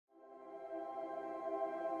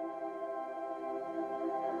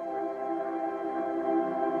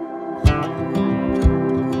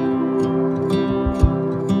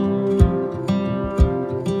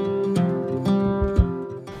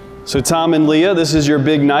So Tom and Leah, this is your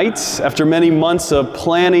big night. After many months of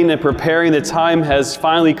planning and preparing, the time has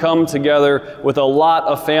finally come together with a lot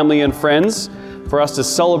of family and friends for us to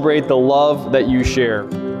celebrate the love that you share.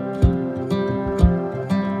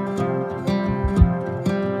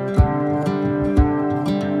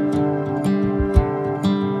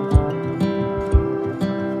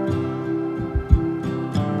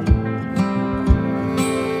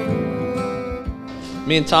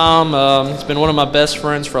 Me and Tom, it's been one of my best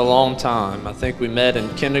friends for a long time. I think we met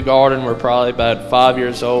in kindergarten. We're probably about 5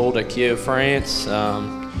 years old at Kiev, France.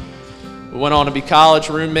 We went on to be college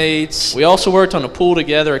roommates. We also worked on a pool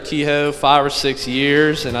together at Kehoe 5 or 6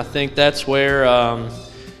 years, and I think that's where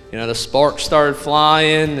you know, the sparks started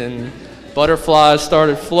flying and butterflies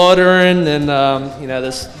started fluttering, and you know,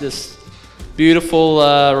 this beautiful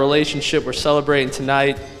relationship we're celebrating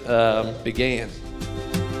tonight began.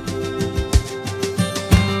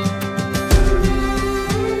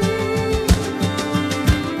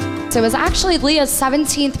 So it was actually Leah's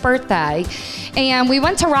 17th birthday, and we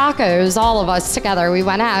went to Rocco's, all of us together. We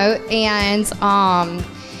went out, and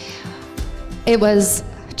it was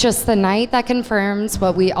just the night that confirmed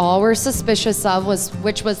what we all were suspicious of,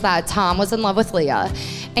 which was that Tom was in love with Leah.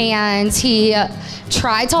 And he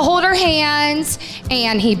tried to hold her hand,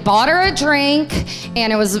 and he bought her a drink,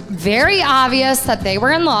 and it was very obvious that they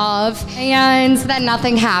were in love, and then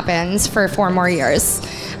nothing happened for 4 more years.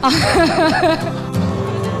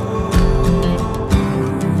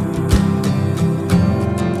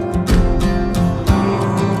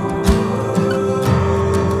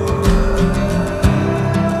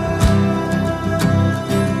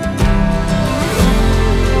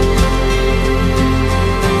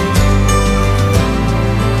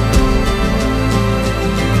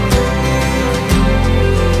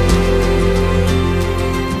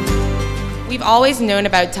 We've always known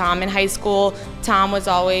about Tom in high school. Tom was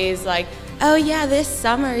always like, oh yeah, this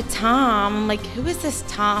summer, Tom. I'm like, who is this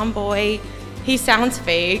Tom boy? He sounds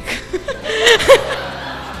fake.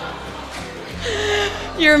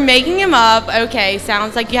 You're making him up. Okay,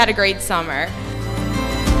 sounds like you had a great summer.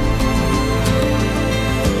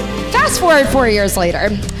 Fast forward 4 years later,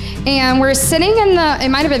 and we're sitting in it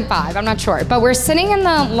might have been 5, I'm not sure, but we're sitting in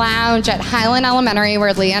the lounge at Highland Elementary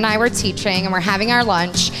where Leah and I were teaching, and we're having our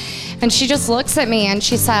lunch. And she just looks at me and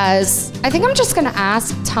she says, I think I'm just gonna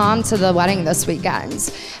ask Tom to the wedding this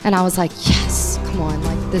weekend. And I was like, yes, come on,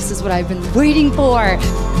 like this is what I've been waiting for.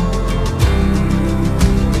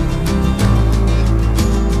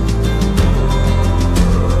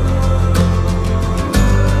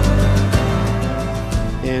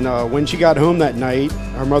 And when she got home that night,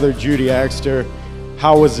 our mother Judy asked her,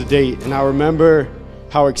 how was the date? And I remember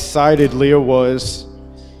how excited Leah was.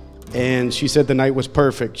 And she said the night was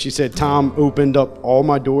perfect. She said Tom opened up all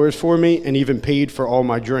my doors for me and even paid for all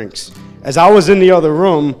my drinks. As I was in the other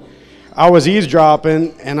room, I was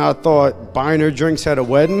eavesdropping, and I thought, buying her drinks at a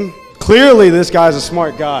wedding? Clearly this guy's a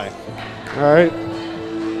smart guy, all right?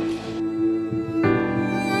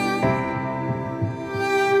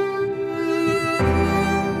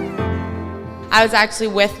 I was actually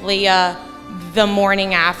with Leah the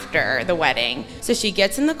morning after the wedding. So she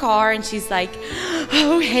gets in the car and she's like,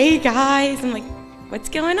 oh, hey guys. I'm like, what's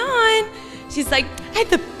going on? She's like, I had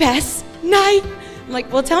the best night. I'm like,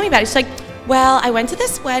 well, tell me about it. She's like, well, I went to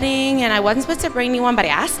this wedding and I wasn't supposed to bring anyone, but I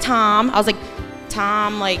asked Tom. I was like,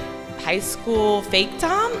 Tom, like high school fake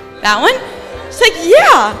Tom? That one? She's like,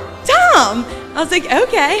 yeah, Tom. I was like,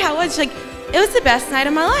 okay, how was it? She's like, it was the best night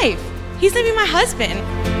of my life. He's gonna be my husband.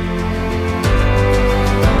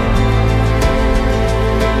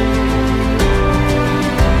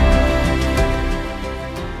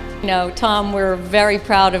 You know, Tom, we're very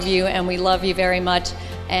proud of you and we love you very much.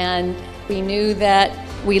 And we knew that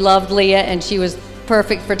we loved Leah and she was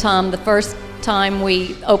perfect for Tom. The first time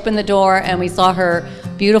we opened the door and we saw her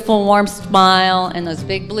beautiful warm smile and those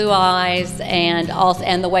big blue eyes, and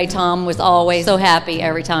the way Tom was always so happy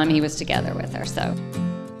every time he was together with her. So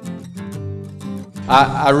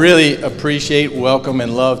I really appreciate, welcome,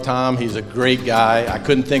 and love Tom. He's a great guy. I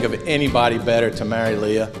couldn't think of anybody better to marry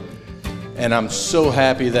Leah. And I'm so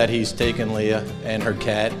happy that he's taken Leah and her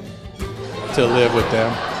cat to live with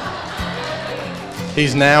them.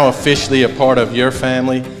 He's now officially a part of your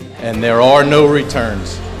family, and there are no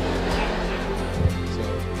returns.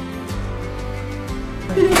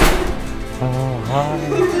 Oh, hi.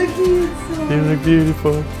 You look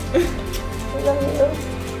beautiful.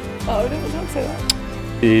 Oh, don't say that.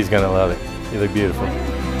 He's gonna love it. You look beautiful.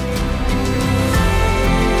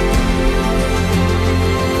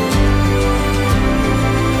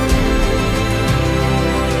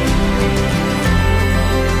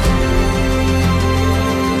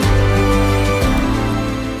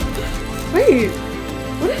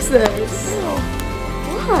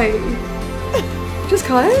 Why? Just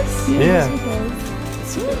cause? Yeah.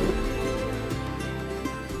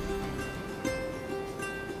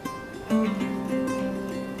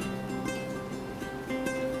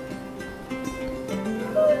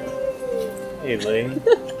 Hey, Lee.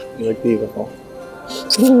 You look beautiful.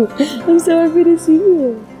 I'm so happy to see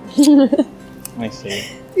you. I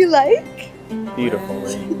see. You like? Beautiful,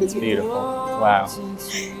 Lee. It's beautiful. Wow.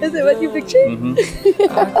 Is it what you pictured? Mm-hmm.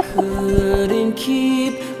 I couldn't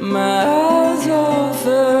keep my eyes off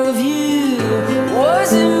of you.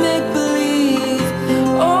 Was it make-believe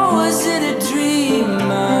or was it a dream?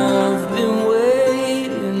 I've been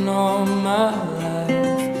waiting all my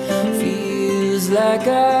life. Feels like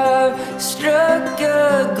I've struck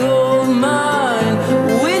a gold mine.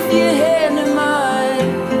 With your hand in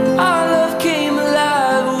mine, our love came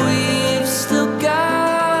alive. We've still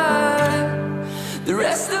got the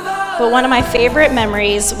rest of our... But one of my favorite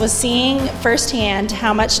memories was seeing firsthand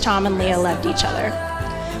how much Tom and Leah loved each other.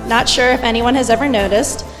 Not sure if anyone has ever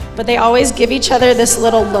noticed, but they always give each other this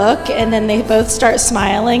little look and then they both start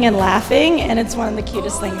smiling and laughing, and it's one of the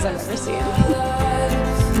cutest things I've ever seen.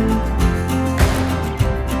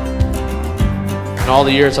 In all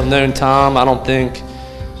the years I've known Tom, I don't think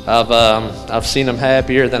I've seen him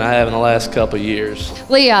happier than I have in the last couple of years.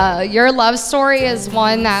 Leah, your love story is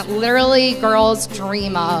one that literally girls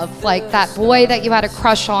dream of. Like that boy that you had a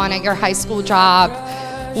crush on at your high school job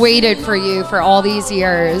waited for you for all these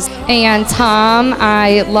years. And Tom,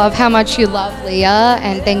 I love how much you love Leah,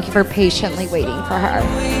 and thank you for patiently waiting for her.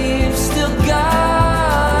 We've still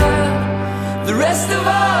got the rest of our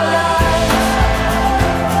lives.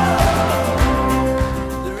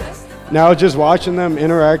 Now just watching them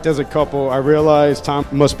interact as a couple, I realized Tom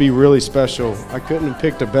must be really special. I couldn't have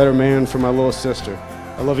picked a better man for my little sister.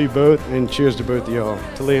 I love you both, and cheers to both of y'all.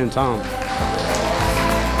 To Leah and Tom.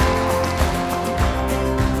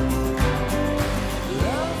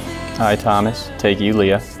 I, Thomas, take you,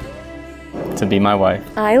 Leah, to be my wife.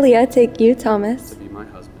 I, Leah, take you, Thomas,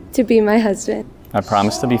 to be my husband. I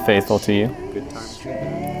promise to be faithful to you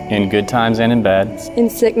in good times and in bad, In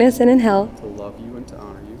sickness and in health.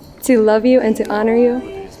 To love you and to honor you.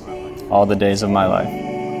 all the days of my life.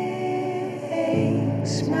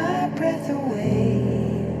 Takes my breath away.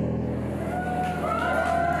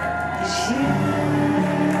 It's you.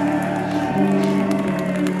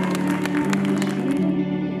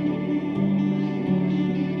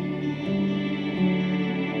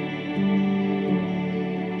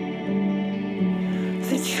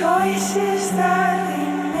 The choices that we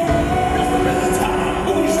made.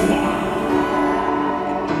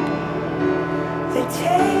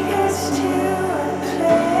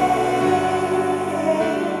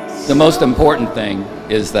 The most important thing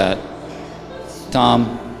is that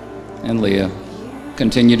Tom and Leah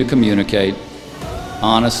continue to communicate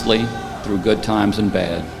honestly through good times and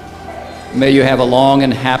bad. May you have a long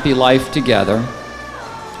and happy life together,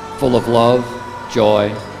 full of love, joy,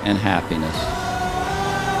 and happiness.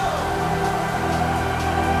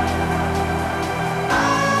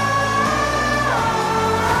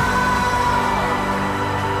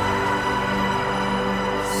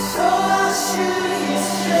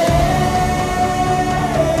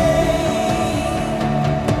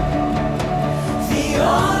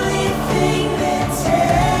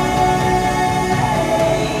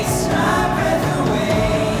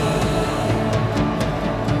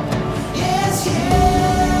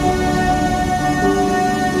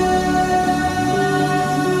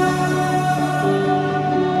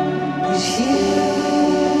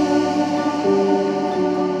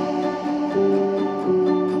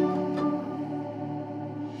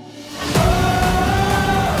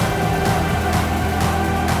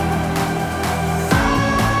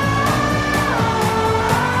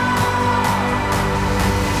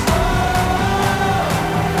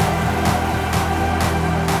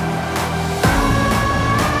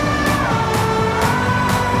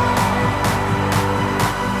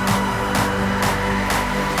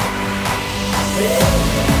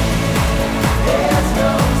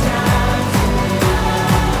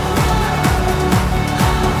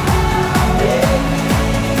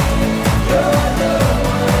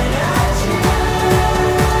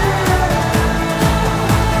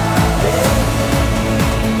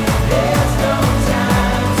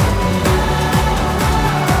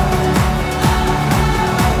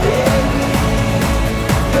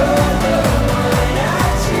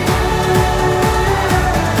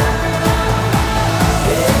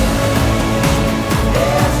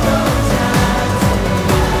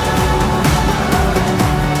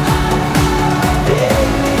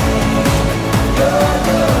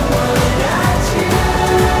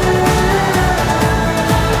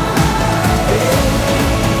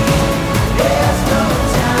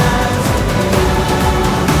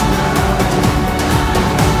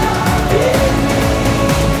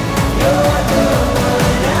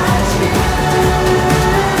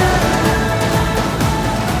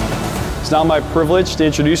 It's now my privilege to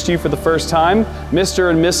introduce to you for the first time,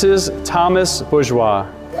 Mr. and Mrs. Tomas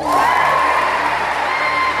Bistro.